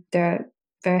Ukraine, they're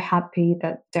very happy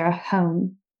that they're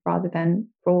home rather than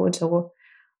abroad or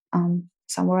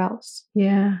somewhere else.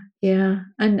 Yeah.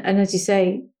 And as you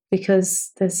say,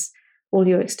 because there's all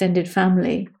your extended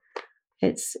family,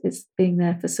 it's being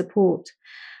there for support.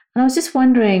 And I was just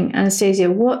wondering,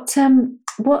 Anastasia, what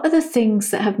are the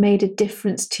things that have made a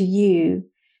difference to you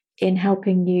in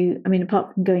helping you? I mean,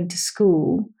 apart from going to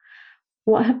school,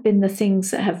 what have been the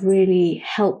things that have really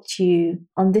helped you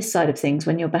on this side of things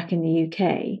when you're back in the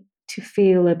UK to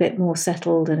feel a bit more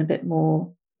settled and a bit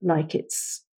more like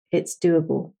it's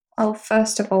doable? Well,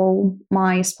 first of all,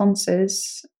 my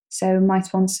sponsors. So my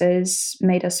sponsors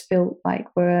made us feel like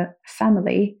we're a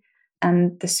family,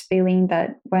 and this feeling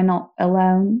that we're not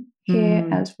alone here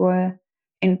as we're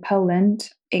in Poland,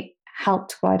 it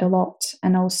helped quite a lot.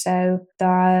 And also there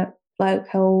are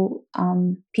local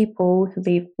people who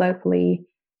live locally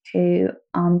who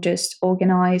just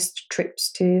organized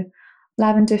trips to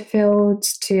lavender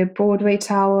fields, to Broadway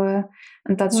Tower,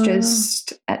 and that's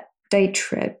just a day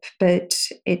trip, but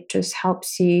it just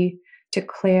helps you to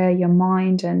clear your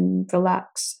mind and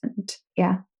relax. And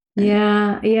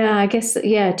I guess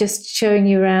just showing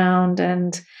you around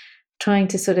and trying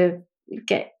to sort of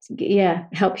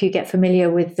help you get familiar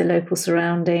with the local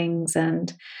surroundings.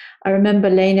 And I remember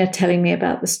Lena telling me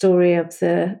about the story of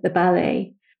the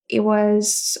ballet. It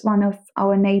was one of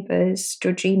our neighbors,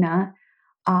 Georgina,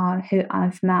 who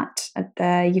I've met at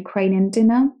the Ukrainian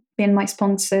dinner. Me and my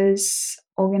sponsors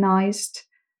organized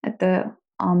at the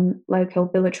local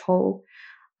village hall.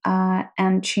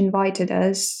 And she invited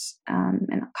us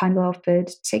and kind of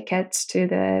offered tickets to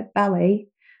the ballet.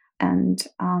 And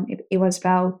it was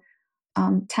about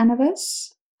 10 of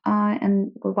us.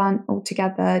 and we went all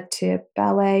together to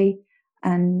ballet,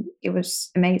 and it was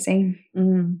amazing.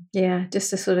 Yeah, just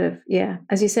to sort of,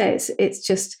 as you say, it's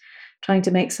just trying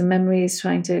to make some memories,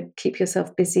 trying to keep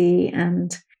yourself busy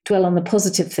and dwell on the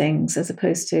positive things as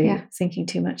opposed to thinking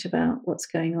too much about what's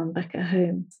going on back at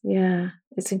home. Yeah,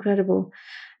 it's incredible.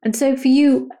 And so for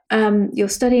you, you're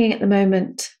studying at the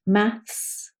moment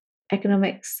maths,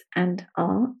 economics, and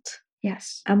art.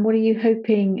 Yes. And what are you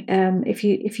hoping, if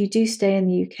you do stay in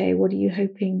the UK, what are you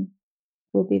hoping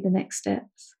will be the next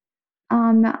steps?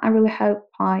 I really hope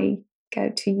I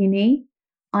go to uni.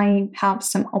 I have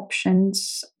some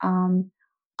options.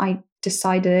 I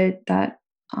decided that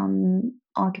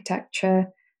architecture,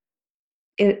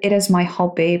 it is my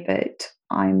hobby, but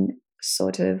I'm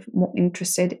sort of more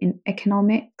interested in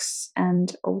economics,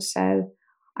 and also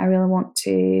I really want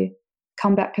to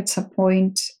come back at some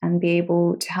point and be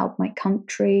able to help my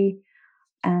country.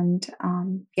 And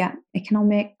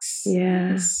economics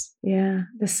is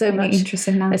there's so really much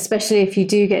interesting now, especially if you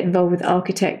do get involved with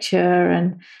architecture,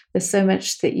 and there's so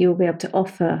much that you'll be able to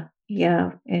offer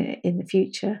in the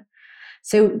future.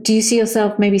 So do you see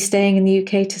yourself maybe staying in the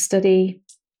UK to study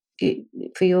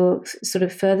for your sort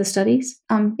of further studies?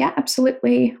 Yeah,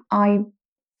 absolutely. I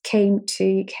came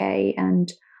to UK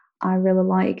and I really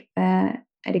like the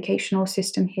educational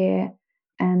system here,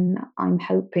 and I'm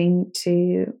hoping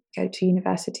to go to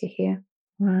university here.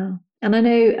 Wow. And I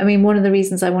know, I mean, one of the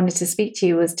reasons I wanted to speak to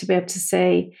you was to be able to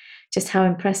say just how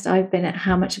impressed I've been at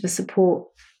how much of a support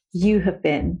you have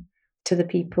been to the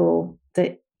people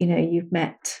that, you've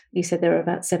met. You said there are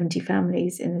about 70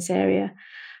 families in this area,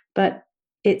 but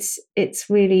it's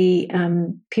really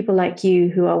people like you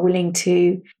who are willing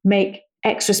to make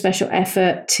extra special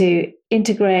effort to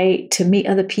integrate, to meet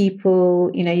other people.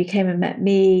 You came and met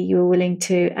me, you were willing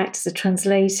to act as a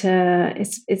translator.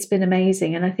 It's been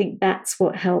amazing, and I think that's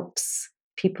what helps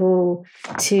people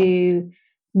to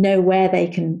know where they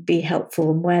can be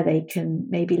helpful and where they can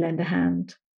maybe lend a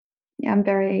hand. Yeah, I'm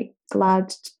very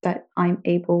glad that I'm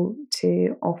able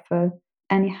to offer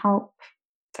any help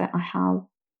that I have.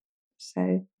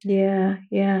 So yeah,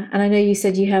 and I know you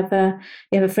said you have a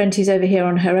friend who's over here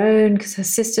on her own because her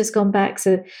sister's gone back.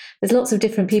 So there's lots of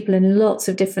different people in lots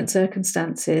of different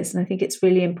circumstances, and I think it's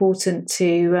really important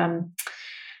to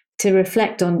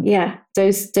reflect on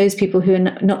those people who are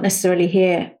not necessarily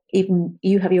here. Even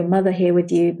you have your mother here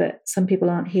with you, but some people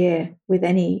aren't here with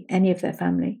any of their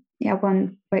family. Yeah,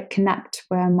 when we connect,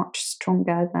 we're much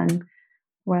stronger than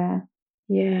we're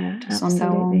just on their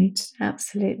own.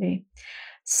 Absolutely.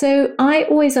 So I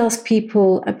always ask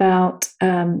people about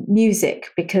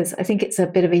music because I think it's a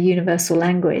bit of a universal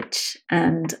language,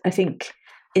 and I think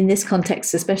in this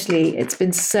context, especially, it's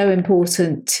been so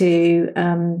important to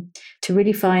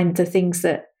really find the things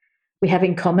that we have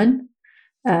in common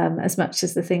as much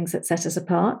as the things that set us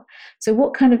apart. So,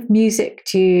 what kind of music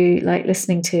do you like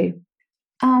listening to?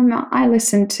 I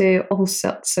listen to all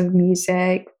sorts of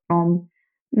music, from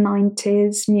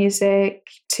 90s music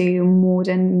to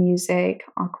modern music.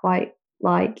 I quite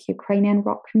like Ukrainian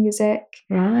rock music.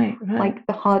 Right. Like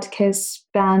the Hard Kiss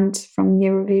band from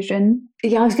Eurovision.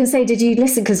 Yeah, I was going to say, did you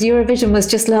listen? Because Eurovision was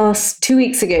just 2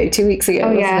 weeks ago. 2 weeks ago,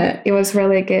 oh, wasn't it? It was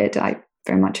really good. I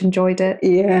very much enjoyed it.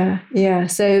 Yeah.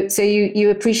 So you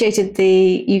appreciated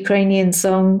the Ukrainian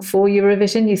song for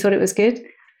Eurovision? You thought it was good?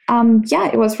 Yeah,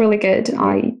 it was really good.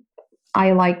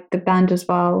 I liked the band as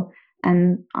well,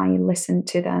 and I listened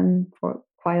to them for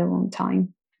quite a long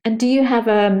time. And do you have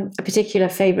a particular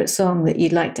favourite song that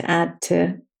you'd like to add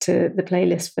to the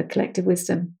playlist for Collective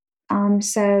Wisdom?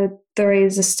 So there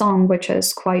is a song which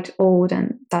is quite old,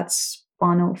 and that's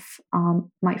one of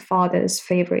my father's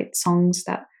favorite songs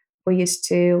that we used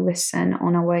to listen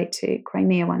on our way to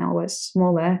Crimea when I was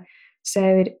smaller.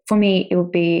 So for me, it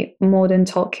would be Modern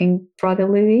Talking, Brother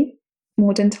Louis.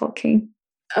 Modern Talking.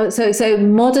 Oh, so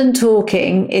Modern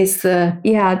Talking is the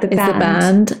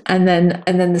band, and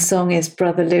then the song is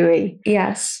Brother Louis.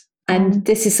 Yes. And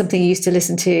this is something you used to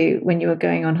listen to when you were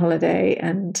going on holiday,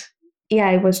 and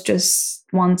it was just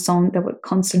one song that would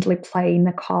constantly play in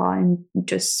the car and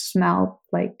just smelled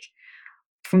like,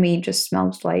 for me, it just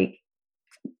smells like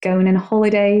going on a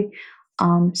holiday,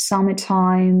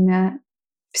 summertime,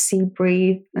 sea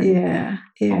breeze, and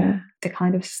all the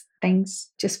kind of things.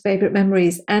 Just favorite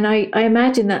memories. And I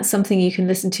imagine that's something you can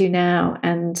listen to now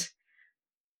and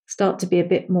start to be a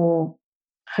bit more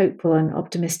hopeful and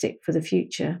optimistic for the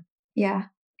future. Yeah,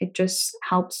 it just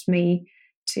helps me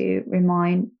to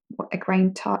remind what a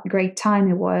great time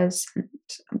it was, and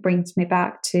brings me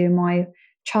back to my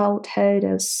childhood,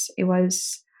 as it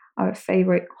was our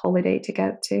favorite holiday to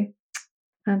go to.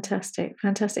 Fantastic,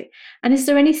 fantastic. And is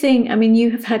there anything, I mean, you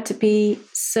have had to be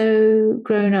so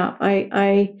grown up.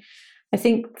 I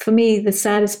think for me, the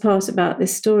saddest part about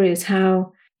this story is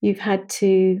how you've had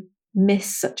to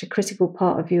miss such a critical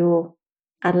part of your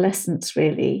adolescence,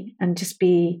 really, and just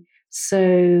be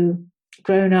so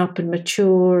grown up and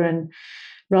mature and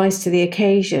rise to the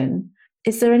occasion.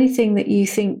 Is there anything that you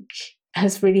think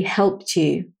has really helped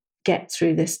you get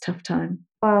through this tough time?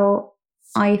 Well,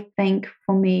 I think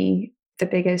for me, the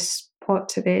biggest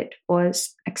part of it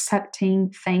was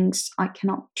accepting things I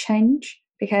cannot change,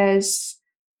 because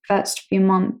first few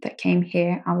months that came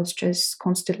here, I was just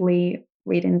constantly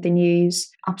reading the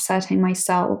news, upsetting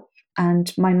myself,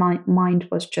 and my mind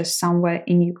was just somewhere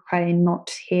in Ukraine, not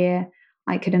here.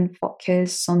 I couldn't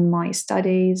focus on my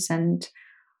studies and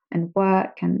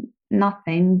work and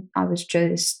nothing. I was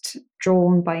just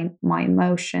drawn by my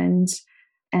emotions,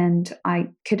 and I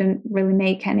couldn't really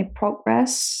make any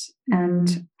progress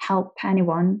and help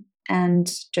anyone.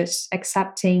 And just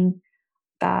accepting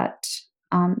that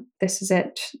this is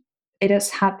it. It is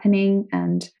happening,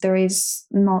 and there is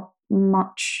not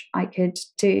much I could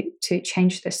do to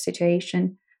change this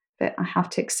situation, but I have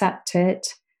to accept it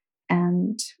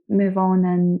and move on,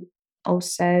 and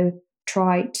also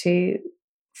try to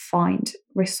find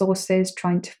resources,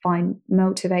 trying to find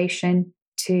motivation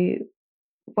to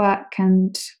work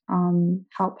and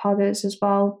help others as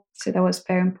well. So that was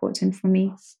very important for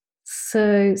me.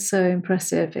 So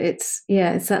impressive. It's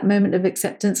that moment of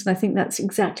acceptance. And I think that's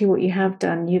exactly what you have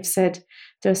done. You've said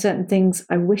there are certain things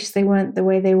I wish they weren't the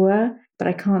way they were, but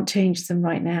I can't change them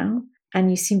right now. And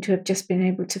you seem to have just been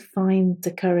able to find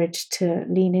the courage to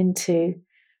lean into,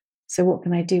 so what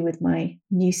can I do with my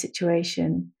new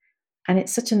situation? And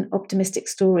it's such an optimistic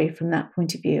story from that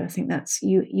point of view. I think that's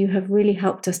you have really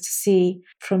helped us to see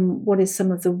from what is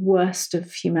some of the worst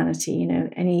of humanity.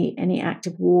 Any act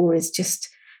of war is just,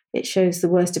 it shows the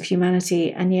worst of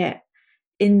humanity. And yet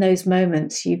in those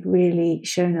moments, you've really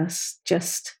shown us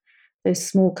just those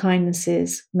small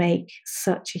kindnesses make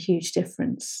such a huge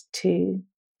difference to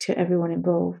everyone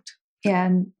involved. Yeah,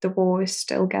 and the war is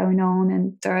still going on,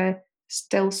 and there are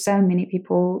still so many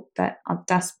people that are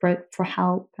desperate for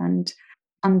help, and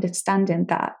understanding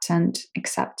that and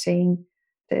accepting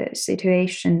the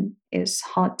situation is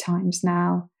hard times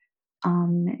now.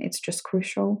 It's just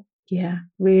crucial. Yeah,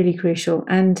 really crucial.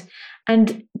 And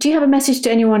do you have a message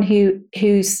to anyone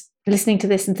who's listening to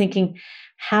this and thinking,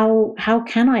 how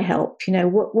can I help?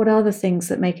 What are the things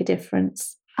that make a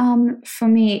difference? For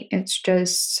me, it's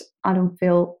just I don't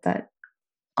feel that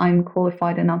I'm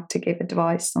qualified enough to give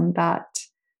advice on that.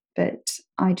 But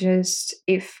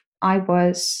if I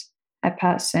was a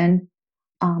person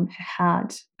who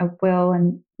had a will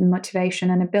and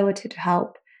motivation and ability to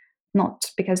help,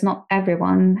 not because not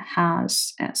everyone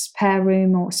has a spare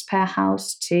room or spare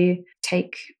house to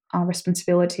take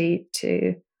responsibility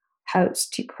to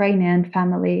host Ukrainian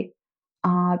family,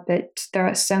 but there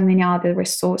are so many other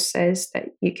resources that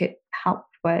you could help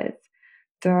with.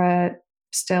 There are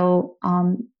still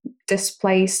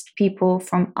displaced people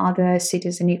from other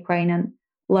cities in Ukraine and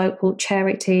local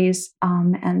charities.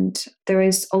 And there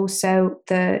is also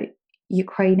the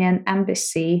Ukrainian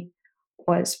embassy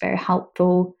was very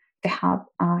helpful. They have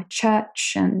a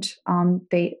church, and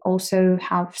they also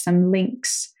have some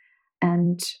links,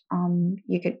 and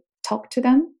you could talk to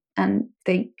them, and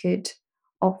they could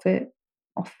offer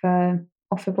offer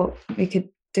offer what we could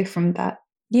do from that.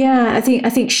 Yeah, I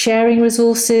think sharing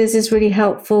resources is really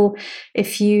helpful.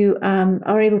 If you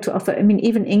are able to offer, I mean,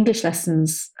 even English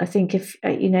lessons. I think if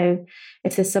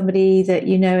there's somebody that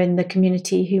in the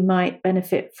community who might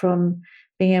benefit from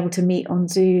being able to meet on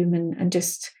Zoom and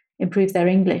just improve their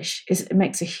English, it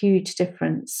makes a huge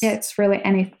difference. Yeah, it's really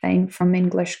anything from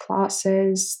English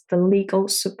classes, the legal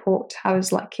support. I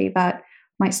was lucky that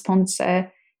my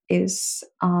sponsor is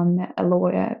a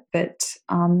lawyer, but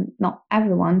not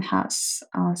everyone has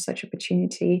such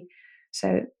opportunity.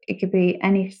 So it could be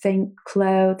anything,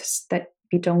 clothes that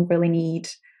you don't really need,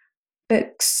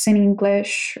 books in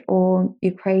English or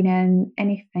Ukrainian,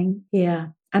 anything. Yeah,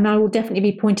 and I will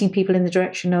definitely be pointing people in the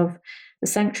direction of the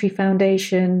Sanctuary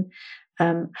Foundation,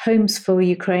 Homes for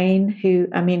Ukraine, who,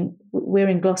 I mean, we're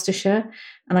in Gloucestershire,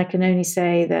 and I can only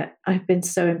say that I've been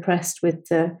so impressed with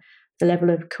the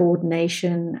level of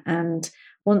coordination. And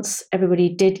once everybody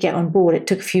did get on board, it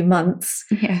took a few months,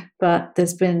 but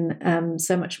there's been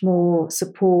so much more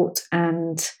support.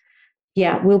 And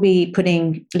yeah, we'll be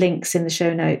putting links in the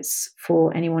show notes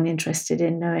for anyone interested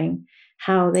in knowing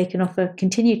how they can offer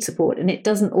continued support. And it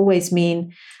doesn't always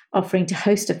mean offering to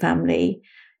host a family.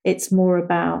 It's more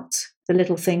about the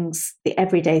little things, the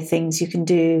everyday things you can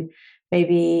do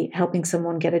maybe helping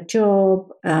someone get a job,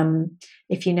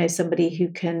 if you know somebody who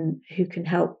can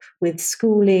help with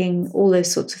schooling, all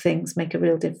those sorts of things make a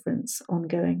real difference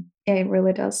ongoing. Yeah, it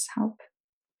really does help.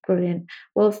 Brilliant.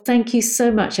 Well, thank you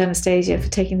so much, Anastasia, for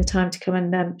taking the time to come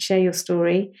and share your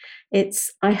story.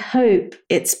 I hope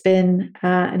it's been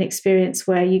an experience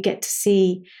where you get to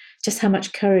see just how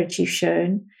much courage you've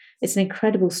shown. It's an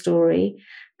incredible story,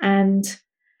 and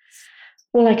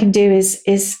all I can do is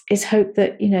hope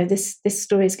that this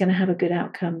story is going to have a good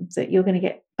outcome. That you're going to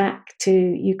get back to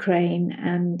Ukraine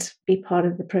and be part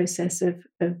of the process of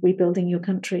rebuilding your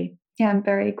country. Yeah, I'm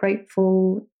very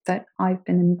grateful that I've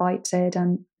been invited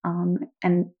and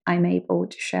I'm able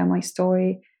to share my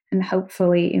story, and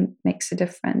hopefully it makes a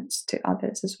difference to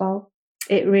others as well.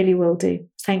 It really will do.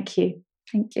 Thank you.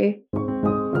 Thank you.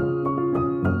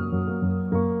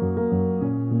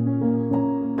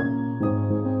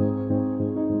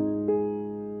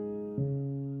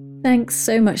 Thanks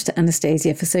so much to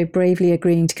Anastasia for so bravely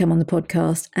agreeing to come on the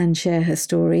podcast and share her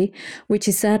story, which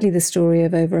is sadly the story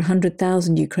of over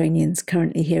 100,000 Ukrainians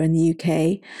currently here in the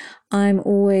UK. I'm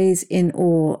always in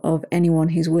awe of anyone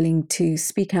who's willing to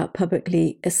speak out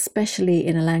publicly, especially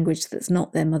in a language that's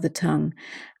not their mother tongue.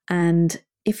 And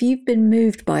if you've been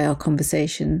moved by our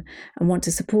conversation and want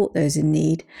to support those in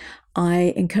need,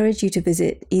 I encourage you to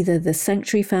visit either the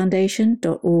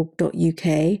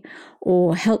sanctuaryfoundation.org.uk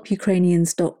or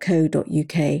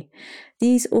helpukrainians.co.uk.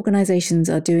 These organisations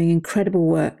are doing incredible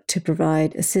work to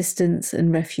provide assistance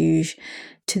and refuge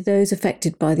to those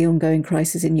affected by the ongoing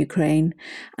crisis in Ukraine,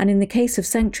 and in the case of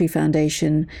Sanctuary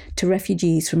Foundation, to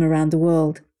refugees from around the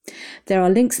world. There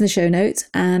are links in the show notes,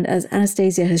 and as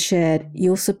Anastasia has shared,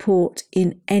 your support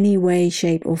in any way,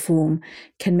 shape or form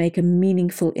can make a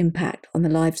meaningful impact on the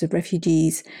lives of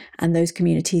refugees and those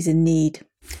communities in need.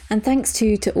 And thanks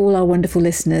to all our wonderful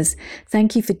listeners.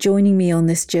 Thank you for joining me on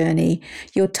this journey.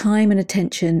 Your time and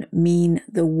attention mean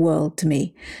the world to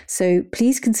me. So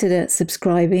please consider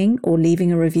subscribing or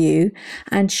leaving a review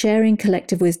and sharing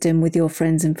Collective Wisdom with your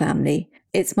friends and family.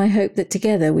 It's my hope that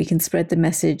together we can spread the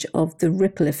message of the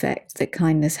ripple effect that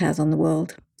kindness has on the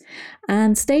world.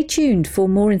 And stay tuned for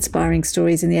more inspiring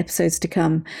stories in the episodes to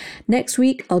come. Next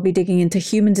week, I'll be digging into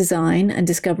human design and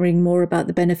discovering more about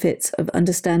the benefits of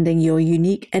understanding your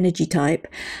unique energy type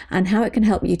and how it can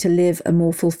help you to live a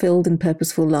more fulfilled and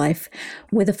purposeful life,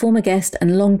 with a former guest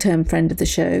and long-term friend of the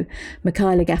show,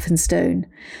 Michaela Gaffin-Stone.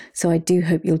 So I do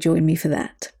hope you'll join me for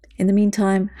that. In the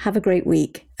meantime, have a great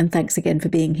week, and thanks again for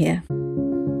being here.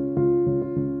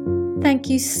 Thank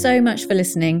you so much for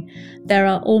listening. There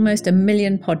are almost 1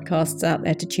 million podcasts out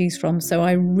there to choose from, so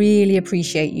I really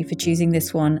appreciate you for choosing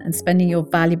this one and spending your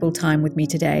valuable time with me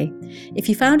today. If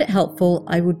you found it helpful,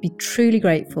 I would be truly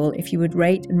grateful if you would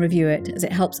rate and review it, as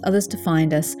it helps others to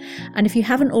find us. And if you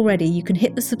haven't already, you can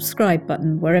hit the subscribe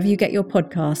button wherever you get your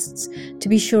podcasts to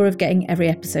be sure of getting every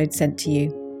episode sent to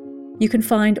you. You can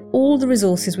find all the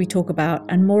resources we talk about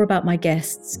and more about my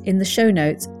guests in the show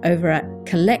notes over at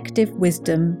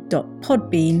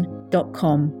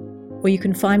collectivewisdom.podbean.com, or you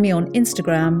can find me on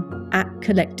Instagram at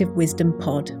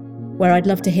collectivewisdompod, where I'd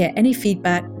love to hear any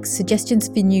feedback, suggestions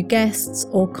for new guests,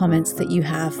 or comments that you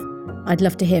have. I'd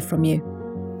love to hear from you.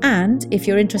 And if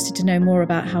you're interested to know more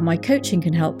about how my coaching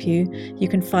can help you, you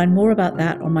can find more about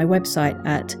that on my website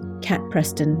at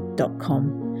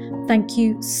katpreston.com. Thank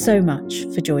you so much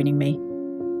for joining me.